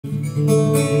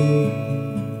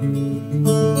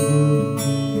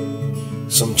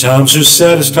Sometimes her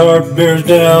saddest heart bears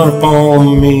down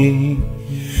upon me.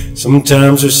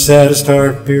 Sometimes her saddest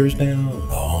heart bears down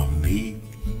on me.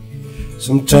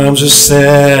 Sometimes her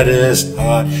saddest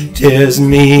heart tears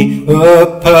me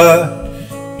apart,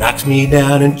 knocks me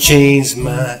down and chains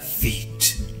my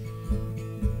feet.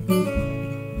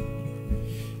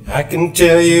 I can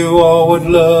tell you all what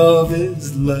love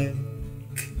is like.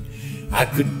 I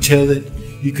could tell it,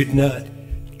 you could not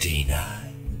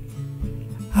deny.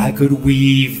 I could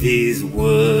weave these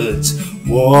words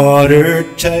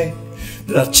watertight,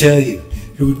 but I'll tell you,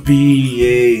 it would be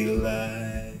a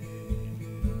lie.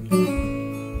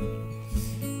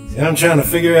 See, I'm trying to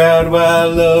figure out why I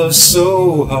love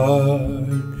so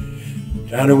hard,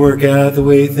 trying to work out the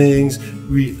way things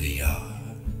really are.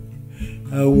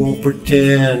 I won't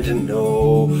pretend to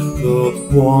know the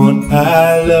one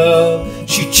I love.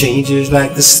 She changes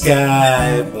like the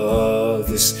sky above.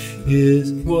 This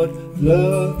is what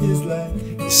love is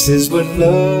like. This is what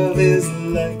love is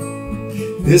like.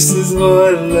 This is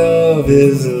what love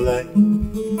is like.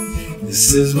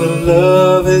 This is what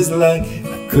love is like.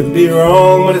 I could be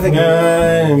wrong, but I think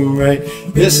I'm right.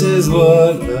 This is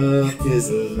what love is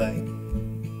like.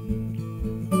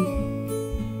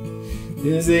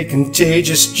 There's a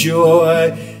contagious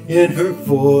joy in her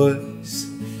voice.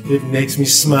 It makes me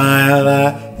smile, I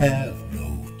have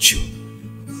no choice.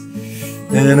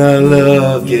 Then our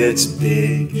love gets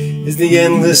big as the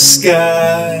endless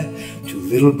sky. Two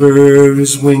little birds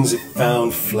whose wings have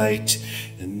found flight.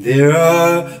 And there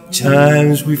are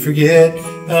times we forget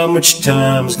how much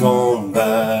time's gone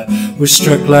by. We're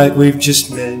struck like we've just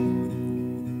met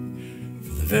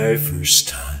for the very first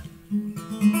time.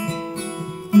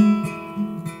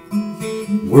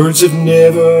 Words have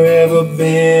never ever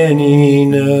been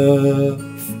enough.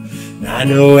 I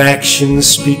know actions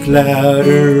speak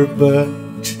louder, but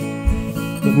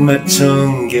my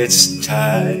tongue gets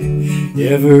tied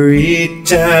every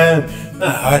time my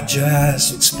heart tries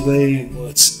to explain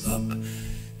what's up.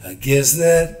 I guess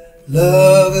that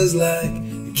love is like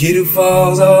a kid who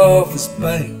falls off his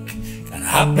bike. Gotta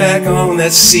hop back on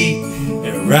that seat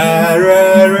and ride,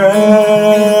 ride, ride.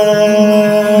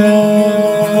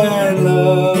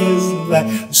 Love is like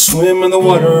a swim in the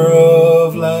water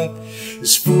of life.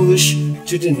 It's foolish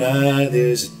to deny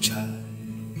there's a tide.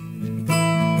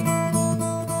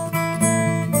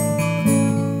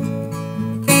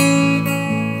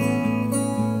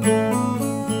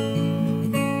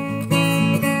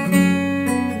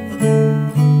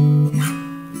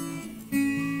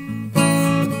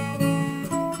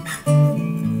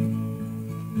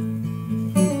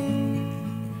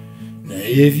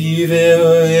 If you've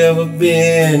ever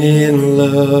been in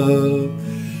love,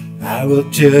 I will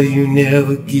tell you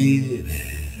never give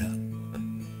it up.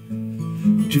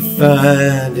 To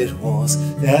find it once,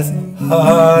 that's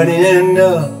hard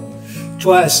enough.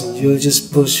 Twice and you're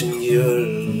just pushing your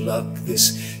luck.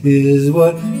 This is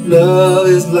what love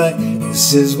is like.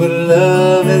 This is what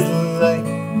love is like.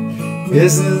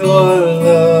 This is what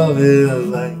love is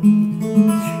like.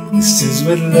 This is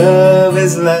what love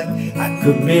is like. I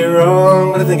could be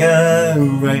wrong, but I think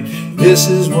I'm right. This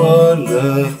is what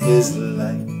love is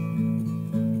like.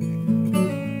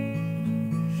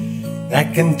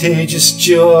 That contagious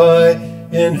joy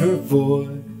in her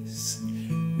voice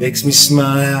makes me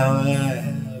smile, I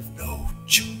have no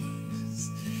choice.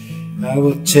 I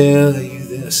will tell you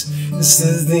this, this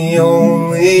is the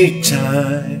only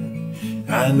time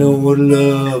I know what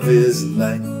love is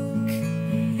like.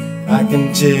 I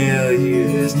can tell you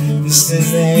this, this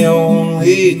is the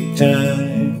only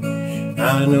time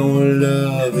I know what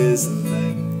love is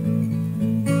like.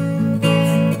 I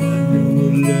know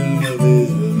what love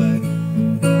is like.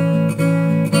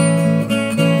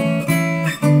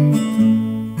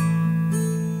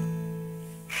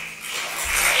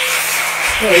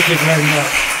 Thank you very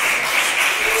much.